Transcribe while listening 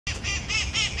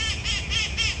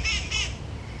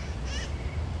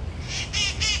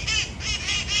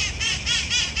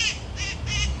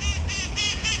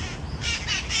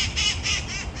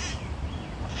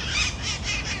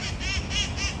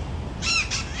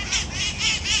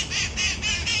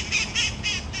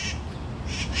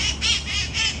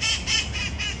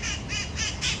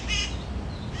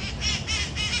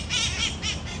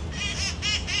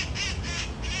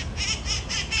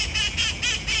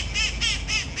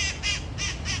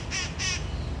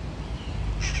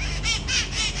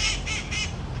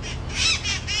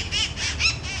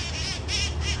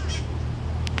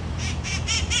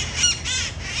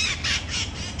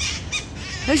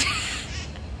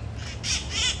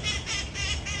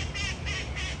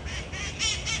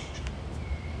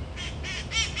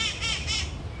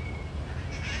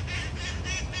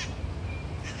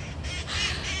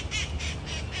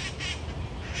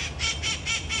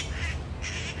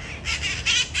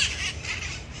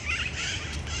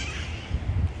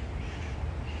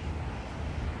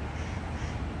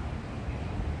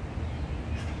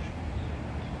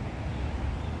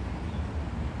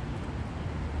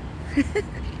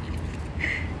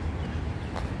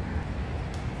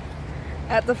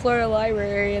At the Florida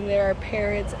Library, and there are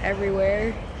parrots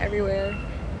everywhere.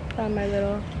 Found my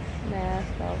little mask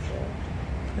also.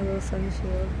 My little sun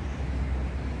shield.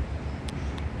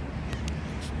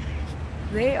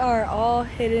 They are all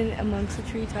hidden amongst the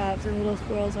treetops, and little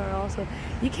squirrels are also.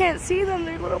 You can't see them,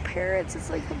 they're little parrots. It's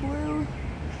like the blue.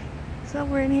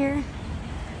 Somewhere in here.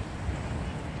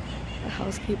 The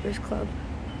Housekeepers Club.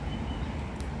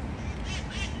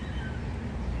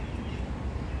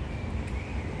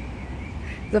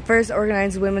 The first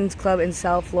organized women's club in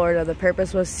South Florida. The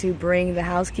purpose was to bring the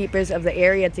housekeepers of the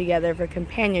area together for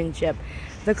companionship.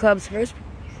 The club's first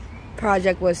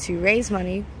project was to raise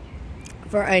money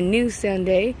for a new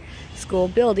Sunday school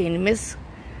building. Miss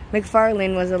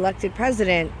McFarlane was elected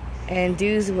president, and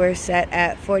dues were set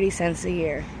at 40 cents a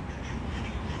year.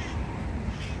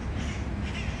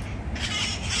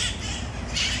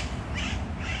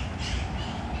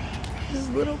 There's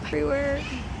little everywhere.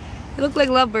 They look like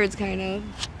lovebirds, kind of.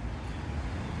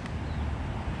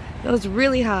 It was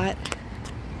really hot.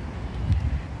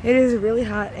 It is really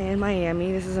hot in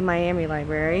Miami. This is a Miami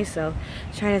library, so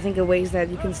trying to think of ways that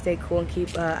you can stay cool and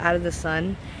keep out of the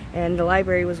sun. And the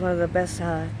library was one of the best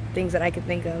things that I could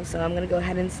think of. So I'm going to go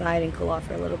head inside and cool off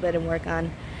for a little bit and work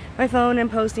on my phone and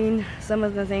posting some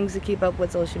of the things to keep up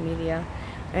with social media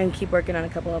and keep working on a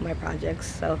couple of my projects.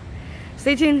 So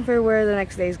stay tuned for where the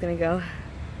next day is going to go.